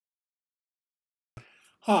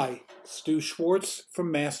Hi, Stu Schwartz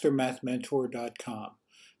from MasterMathMentor.com.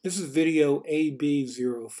 This is video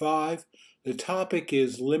AB05. The topic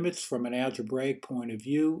is limits from an algebraic point of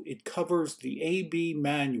view. It covers the AB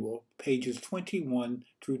manual, pages 21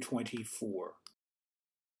 through 24.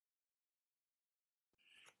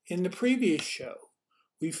 In the previous show,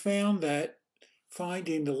 we found that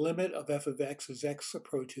finding the limit of f of x as x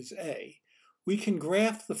approaches a, we can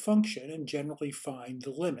graph the function and generally find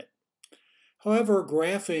the limit. However,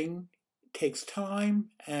 graphing takes time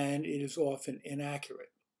and it is often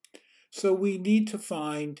inaccurate. So we need to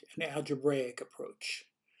find an algebraic approach.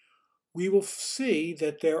 We will see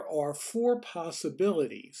that there are four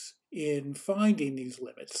possibilities in finding these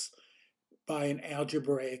limits by an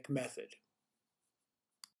algebraic method.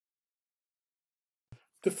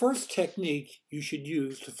 The first technique you should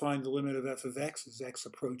use to find the limit of f of x as x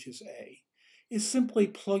approaches a is simply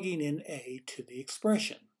plugging in a to the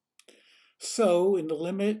expression. So, in the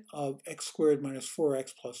limit of x squared minus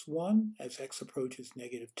 4x plus 1 as x approaches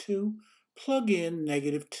negative 2, plug in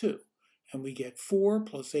negative 2, and we get 4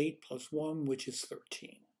 plus 8 plus 1, which is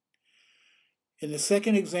 13. In the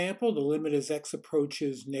second example, the limit as x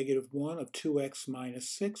approaches negative 1 of 2x minus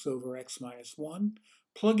 6 over x minus 1.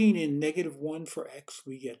 Plugging in negative 1 for x,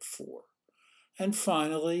 we get 4. And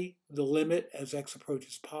finally, the limit as x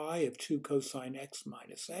approaches pi of 2 cosine x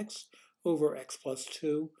minus x over x plus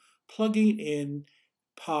 2. Plugging in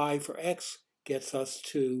pi for x gets us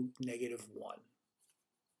to negative 1.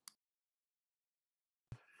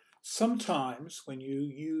 Sometimes when you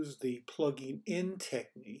use the plugging in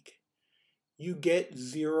technique, you get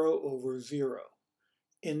 0 over 0.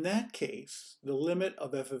 In that case, the limit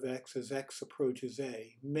of f of x as x approaches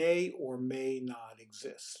a may or may not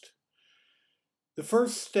exist. The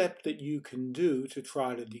first step that you can do to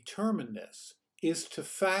try to determine this is to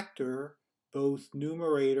factor both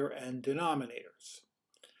numerator and denominators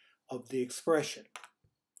of the expression.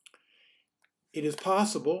 It is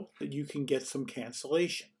possible that you can get some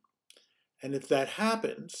cancellation. And if that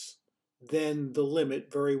happens, then the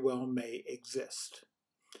limit very well may exist.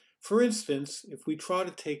 For instance, if we try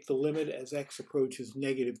to take the limit as x approaches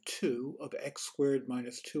negative 2 of x squared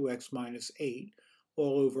minus 2x minus 8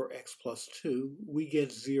 all over x plus 2, we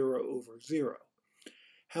get 0 over 0.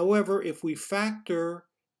 However, if we factor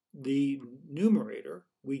the numerator,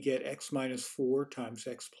 we get x minus 4 times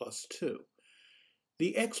x plus 2.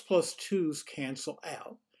 The x plus 2's cancel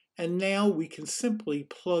out, and now we can simply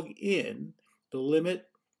plug in the limit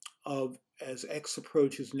of as x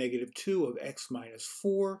approaches negative 2 of x minus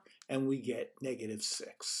 4, and we get negative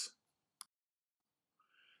 6.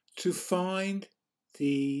 To find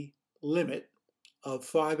the limit of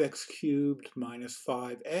 5x cubed minus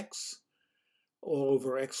 5x all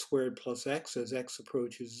over x squared plus x as x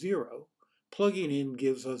approaches 0, plugging in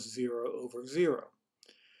gives us 0 over 0.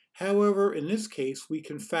 However, in this case, we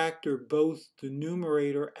can factor both the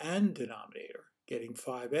numerator and denominator, getting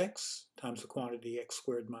 5x times the quantity x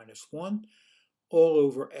squared minus 1 all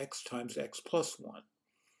over x times x plus 1.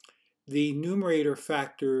 The numerator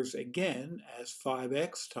factors again as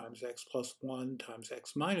 5x times x plus 1 times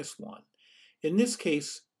x minus 1. In this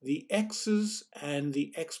case, the x's and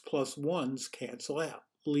the x plus 1's cancel out,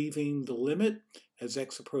 leaving the limit as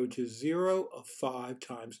x approaches 0 of 5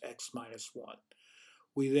 times x minus 1.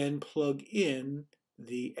 We then plug in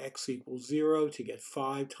the x equals 0 to get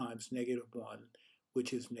 5 times negative 1,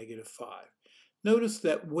 which is negative 5. Notice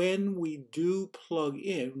that when we do plug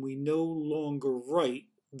in, we no longer write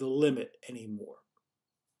the limit anymore.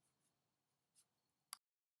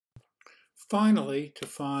 Finally, to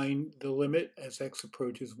find the limit as x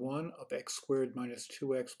approaches 1 of x squared minus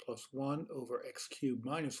 2x plus 1 over x cubed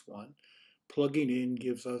minus 1, plugging in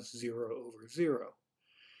gives us 0 over 0.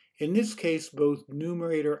 In this case, both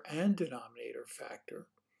numerator and denominator factor,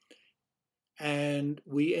 and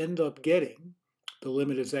we end up getting the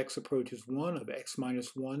limit as x approaches 1 of x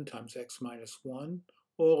minus 1 times x minus 1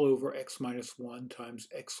 all over x minus 1 times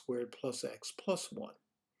x squared plus x plus 1.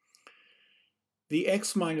 The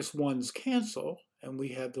x minus 1's cancel, and we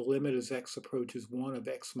have the limit as x approaches 1 of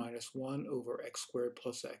x minus 1 over x squared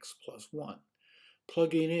plus x plus 1.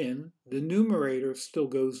 Plugging in, the numerator still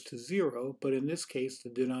goes to 0, but in this case the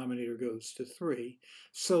denominator goes to 3,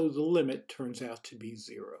 so the limit turns out to be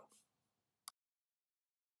 0.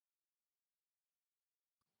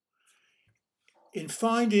 In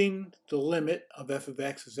finding the limit of f of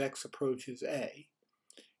x as x approaches a,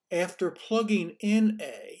 after plugging in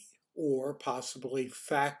a, or possibly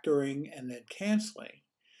factoring and then canceling,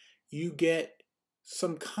 you get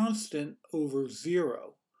some constant over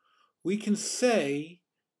 0. We can say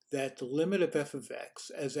that the limit of f of x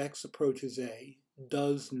as x approaches a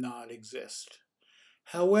does not exist.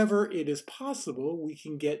 However, it is possible we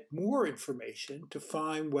can get more information to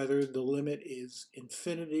find whether the limit is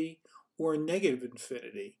infinity or negative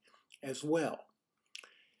infinity as well.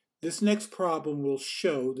 This next problem will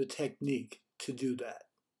show the technique to do that.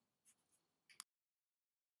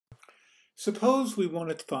 Suppose we want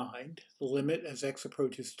to find the limit as x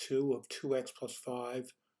approaches 2 of 2x plus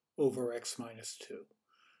 5 over x minus 2.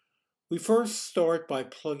 We first start by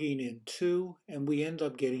plugging in 2, and we end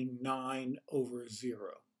up getting 9 over 0.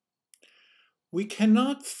 We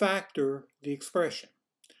cannot factor the expression.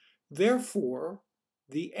 Therefore,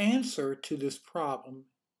 the answer to this problem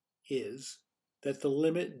is that the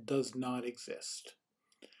limit does not exist.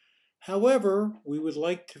 However, we would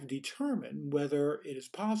like to determine whether it is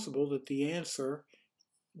possible that the answer,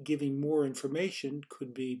 giving more information,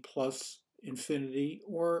 could be plus infinity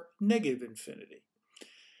or negative infinity.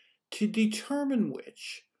 To determine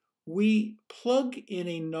which, we plug in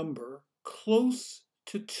a number close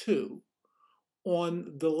to 2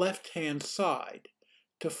 on the left-hand side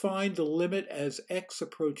to find the limit as x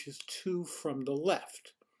approaches 2 from the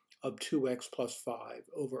left of 2x plus 5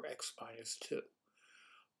 over x minus 2.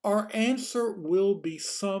 Our answer will be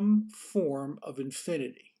some form of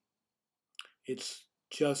infinity. It's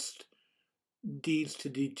just needs to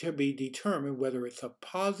be determined whether it's a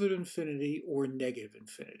positive infinity or negative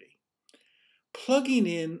infinity. Plugging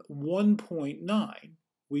in 1.9,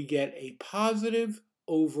 we get a positive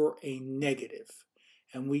over a negative,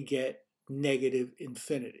 and we get negative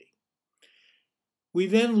infinity. We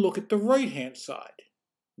then look at the right-hand side.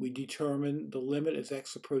 We determine the limit as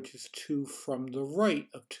x approaches 2 from the right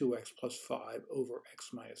of 2x plus 5 over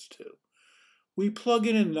x minus 2. We plug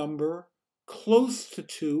in a number close to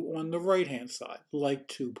 2 on the right-hand side, like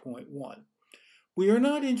 2.1. We are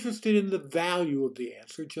not interested in the value of the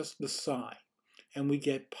answer, just the sign, and we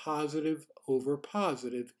get positive over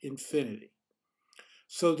positive infinity.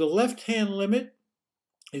 So the left-hand limit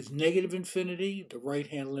is negative infinity, the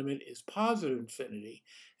right-hand limit is positive infinity,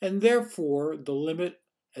 and therefore the limit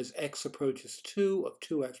as x approaches 2 of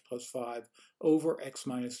 2x plus 5 over x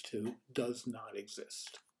minus 2 does not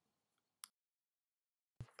exist.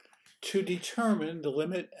 To determine the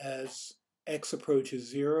limit as x approaches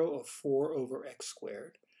 0 of 4 over x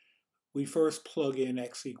squared, we first plug in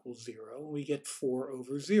x equals 0, and we get 4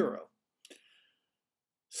 over 0.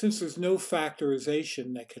 Since there's no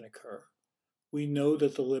factorization that can occur, we know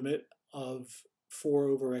that the limit of 4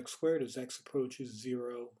 over x squared as x approaches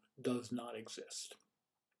 0 does not exist.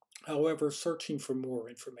 However, searching for more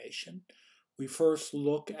information, we first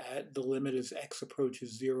look at the limit as x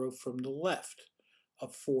approaches 0 from the left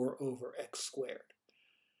of 4 over x squared.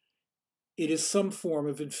 It is some form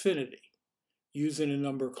of infinity. Using a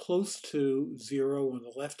number close to 0 on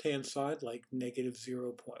the left-hand side, like negative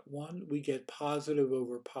 0.1, we get positive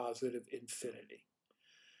over positive infinity.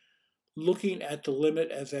 Looking at the limit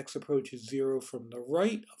as x approaches 0 from the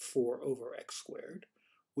right of 4 over x squared,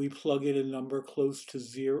 we plug in a number close to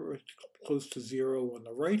 0 on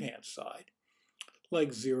the right-hand side,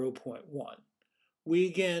 like 0.1. We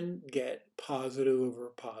again get positive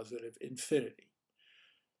over positive infinity.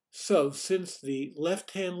 So since the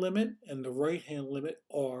left-hand limit and the right-hand limit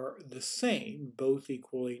are the same, both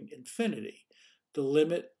equaling infinity, the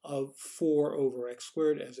limit of 4 over x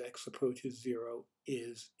squared as x approaches 0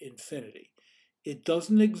 is infinity. It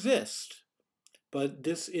doesn't exist, but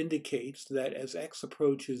this indicates that as x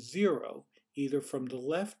approaches 0, either from the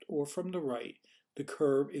left or from the right, the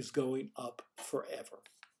curve is going up forever.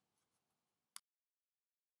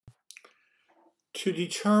 To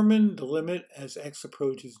determine the limit as x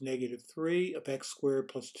approaches negative 3 of x squared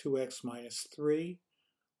plus 2x minus 3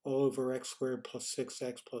 all over x squared plus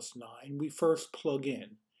 6x plus 9, we first plug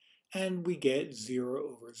in, and we get 0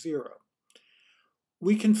 over 0.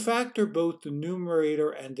 We can factor both the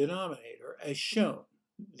numerator and denominator as shown.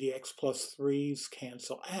 The x plus 3's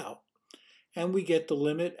cancel out, and we get the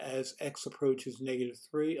limit as x approaches negative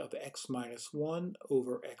 3 of x minus 1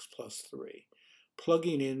 over x plus 3.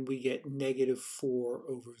 Plugging in, we get negative 4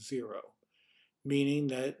 over 0, meaning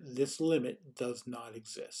that this limit does not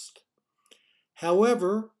exist.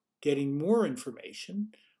 However, getting more information,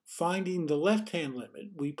 finding the left-hand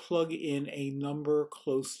limit, we plug in a number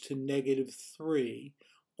close to negative 3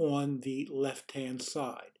 on the left-hand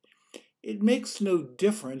side. It makes no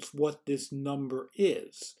difference what this number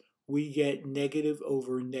is. We get negative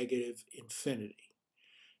over negative infinity.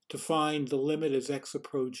 To find the limit as x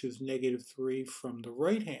approaches negative 3 from the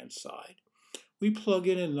right-hand side, we plug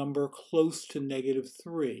in a number close to negative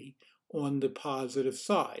 3 on the positive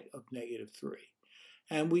side of negative 3.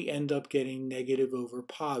 And we end up getting negative over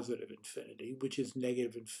positive infinity, which is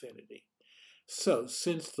negative infinity. So,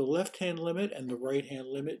 since the left-hand limit and the right-hand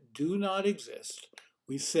limit do not exist,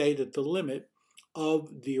 we say that the limit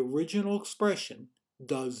of the original expression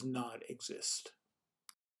does not exist.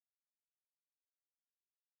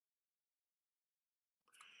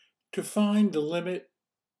 To find the limit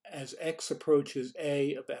as x approaches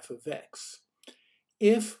a of f of x,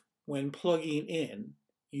 if, when plugging in,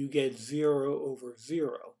 you get 0 over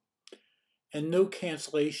 0, and no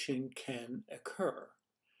cancellation can occur,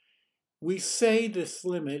 we say this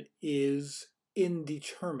limit is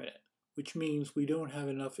indeterminate, which means we don't have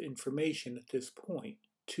enough information at this point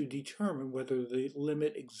to determine whether the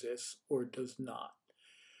limit exists or does not.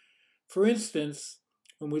 For instance,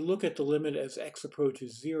 when we look at the limit as x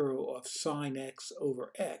approaches 0 of sine x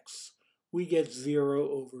over x, we get 0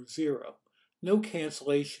 over 0. No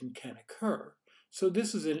cancellation can occur, so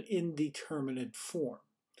this is an indeterminate form.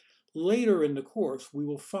 Later in the course, we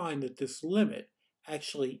will find that this limit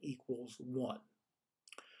actually equals 1.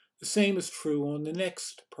 The same is true on the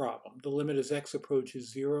next problem. The limit as x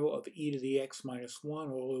approaches 0 of e to the x minus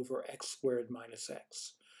 1 all over x squared minus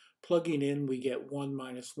x. Plugging in, we get 1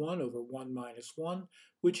 minus 1 over 1 minus 1,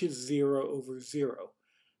 which is 0 over 0.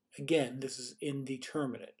 Again, this is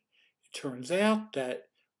indeterminate. It turns out that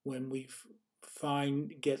when we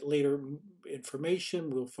get later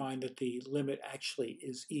information, we'll find that the limit actually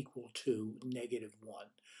is equal to negative 1.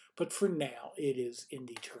 But for now, it is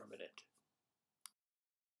indeterminate.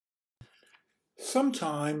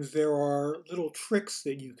 Sometimes there are little tricks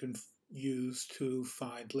that you can use to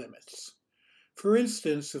find limits. For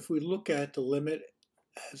instance, if we look at the limit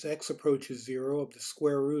as x approaches 0 of the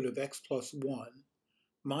square root of x plus 1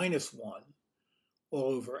 minus 1 all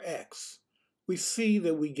over x, we see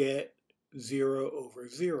that we get 0 over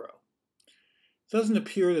 0. It doesn't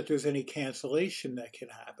appear that there's any cancellation that can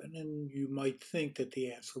happen, and you might think that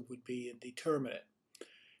the answer would be indeterminate.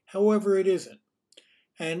 However, it isn't.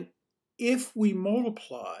 And if we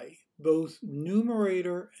multiply both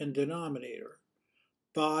numerator and denominator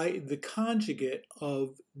by the conjugate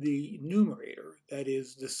of the numerator, that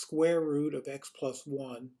is the square root of x plus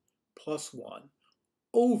 1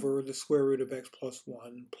 over the square root of x plus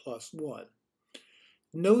 1 plus 1.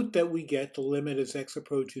 Note that we get the limit as x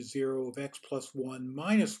approaches 0 of x plus 1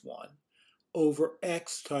 minus 1 over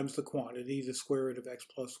x times the quantity, the square root of x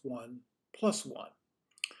plus 1 plus 1.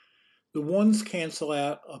 The 1's cancel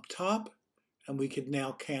out up top, and we can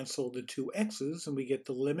now cancel the two x's, and we get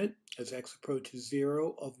the limit as x approaches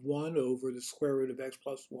 0 of 1 over the square root of x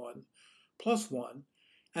plus 1 plus 1,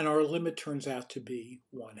 and our limit turns out to be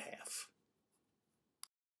 1/2.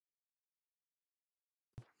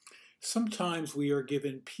 Sometimes we are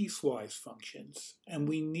given piecewise functions, and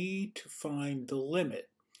we need to find the limit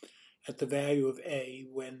at the value of a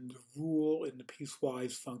when the rule in the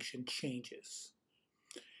piecewise function changes.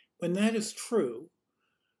 When that is true,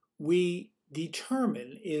 we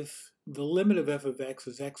determine if the limit of f of x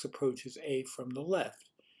as x approaches a from the left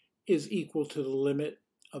is equal to the limit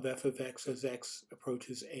of f of x as x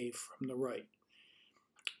approaches a from the right.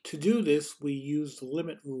 To do this, we use the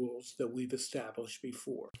limit rules that we've established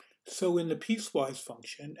before. So in the piecewise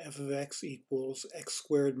function, f of x equals x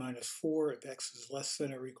squared minus 4 if x is less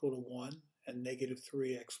than or equal to 1, and negative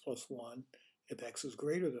 3x plus 1 if x is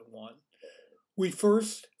greater than 1. We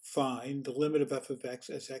first find the limit of f of x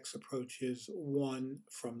as x approaches 1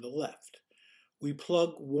 from the left. We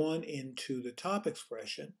plug 1 into the top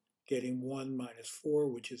expression, getting 1 minus 4,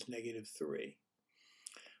 which is negative 3.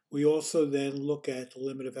 We also then look at the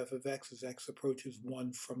limit of f of x as x approaches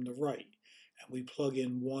 1 from the right, and we plug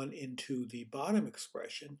in 1 into the bottom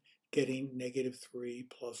expression, getting negative 3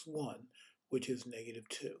 plus 1, which is negative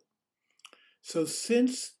 2. So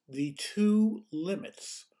since the two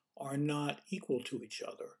limits are not equal to each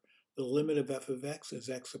other, the limit of f of x as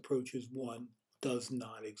x approaches 1 does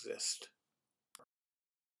not exist.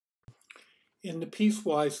 In the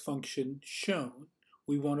piecewise function shown,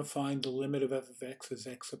 we want to find the limit of f of x as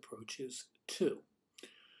x approaches 2.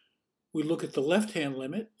 We look at the left-hand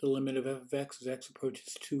limit, the limit of f of x as x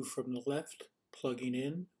approaches 2 from the left. Plugging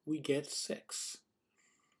in, we get 6.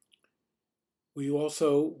 We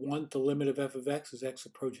also want the limit of f of x as x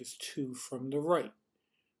approaches 2 from the right.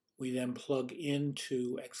 We then plug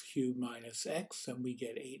into x cubed minus x, and we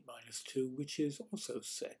get 8 minus 2, which is also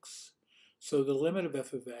 6. So the limit of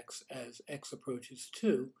f of x as x approaches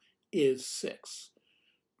 2 is 6.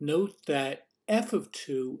 Note that f of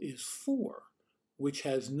 2 is 4, which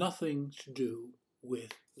has nothing to do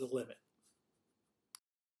with the limit.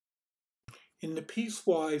 In the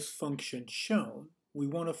piecewise function shown, we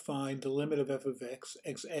want to find the limit of f of x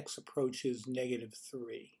as x approaches negative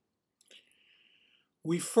 3.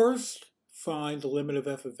 We first find the limit of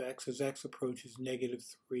f of x as x approaches negative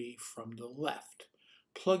 3 from the left.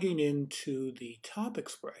 Plugging into the top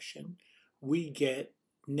expression, we get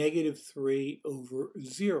negative 3 over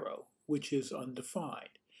 0, which is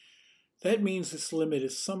undefined. That means this limit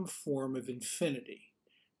is some form of infinity.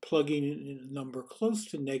 Plugging in a number close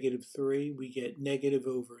to negative 3, we get negative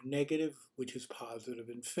over negative, which is positive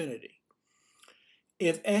infinity.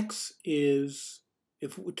 To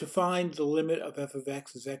find the limit of f of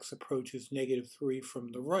x as x approaches negative 3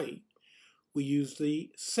 from the right, we use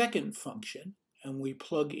the second function and we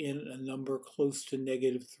plug in a number close to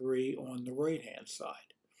negative 3 on the right-hand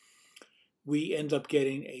side. We end up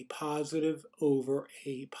getting a positive over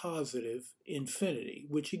a positive infinity,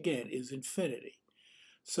 which again is infinity.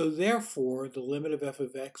 So therefore, the limit of f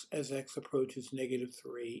of x as x approaches negative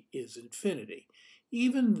 3 is infinity,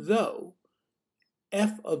 even though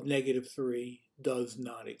f of negative 3 does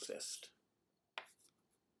not exist.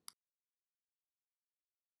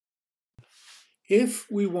 If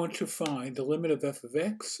we want to find the limit of f of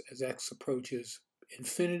x as x approaches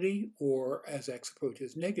infinity or as x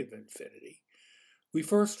approaches negative infinity, we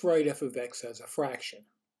first write f of x as a fraction.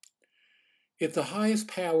 If the highest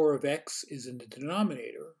power of x is in the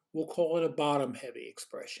denominator, we'll call it a bottom-heavy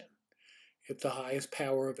expression. If the highest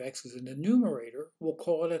power of x is in the numerator, we'll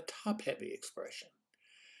call it a top-heavy expression.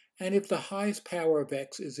 And if the highest power of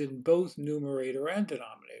x is in both numerator and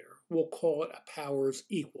denominator, we'll call it a powers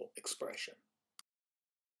equal expression.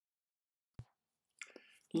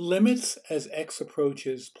 Limits as x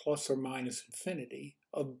approaches plus or minus infinity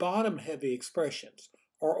of bottom-heavy expressions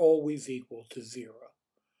are always equal to 0.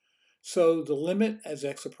 So the limit as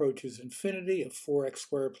x approaches infinity of 4x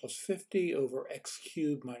squared plus 50 over x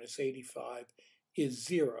cubed minus 85 is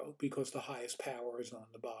 0 because the highest power is on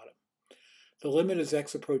the bottom. The limit as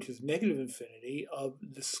x approaches negative infinity of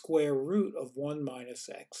the square root of 1 minus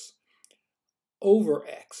x over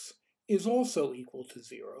x is also equal to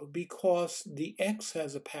 0 because the x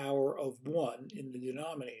has a power of 1 in the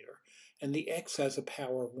denominator and the x has a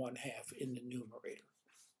power of 1/2 in the numerator.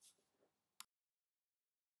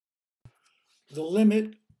 The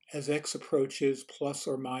limit as x approaches plus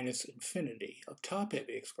or minus infinity of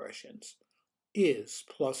top-heavy expressions is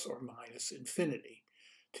plus or minus infinity.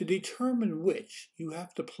 To determine which, you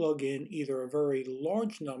have to plug in either a very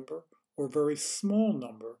large number or a very small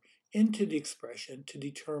number into the expression to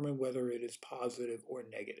determine whether it is positive or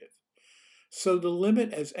negative. So the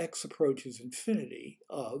limit as x approaches infinity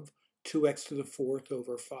of 2x to the 4th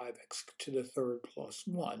over 5x to the 3rd plus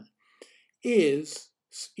 1 is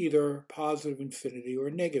either positive infinity or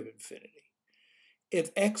negative infinity.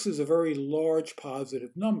 If x is a very large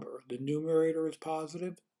positive number, the numerator is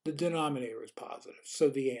positive, the denominator is positive, so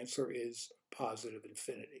the answer is positive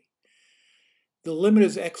infinity. The limit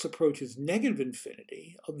as x approaches negative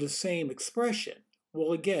infinity of the same expression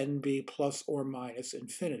will again be plus or minus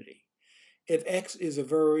infinity. If x is a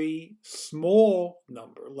very small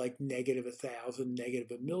number, like negative 1,000, negative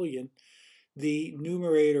 1,000,000, the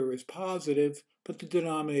numerator is positive, but the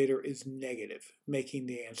denominator is negative, making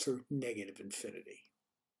the answer negative infinity.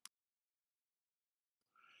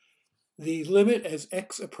 The limit as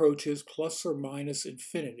x approaches plus or minus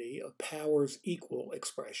infinity of powers equal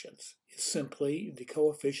expressions is simply the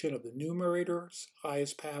coefficient of the numerator's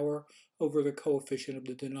highest power over the coefficient of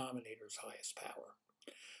the denominator's highest power.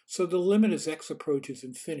 So the limit as x approaches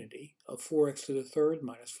infinity of 4x to the 3rd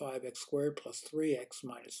minus 5x squared plus 3x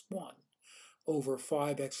minus 1 over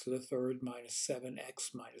 5x to the 3rd minus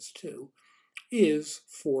 7x minus 2 is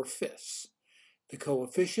 4/5, the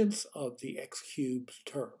coefficients of the x cubed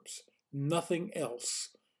terms. Nothing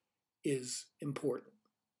else is important.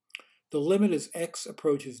 The limit as x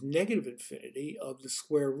approaches negative infinity of the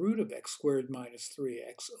square root of x squared minus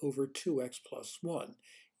 3x over 2x plus 1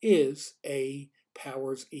 is a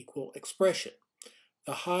powers equal expression.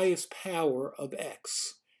 The highest power of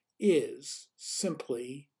x is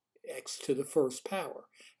simply x to the 1st power,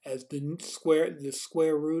 as the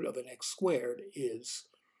square root of an x squared is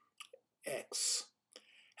x.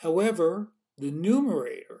 However, the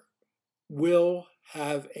numerator will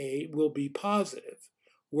be positive,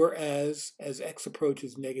 whereas as x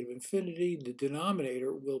approaches negative infinity, the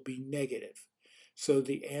denominator will be negative. So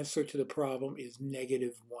the answer to the problem is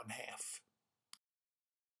negative 1/2.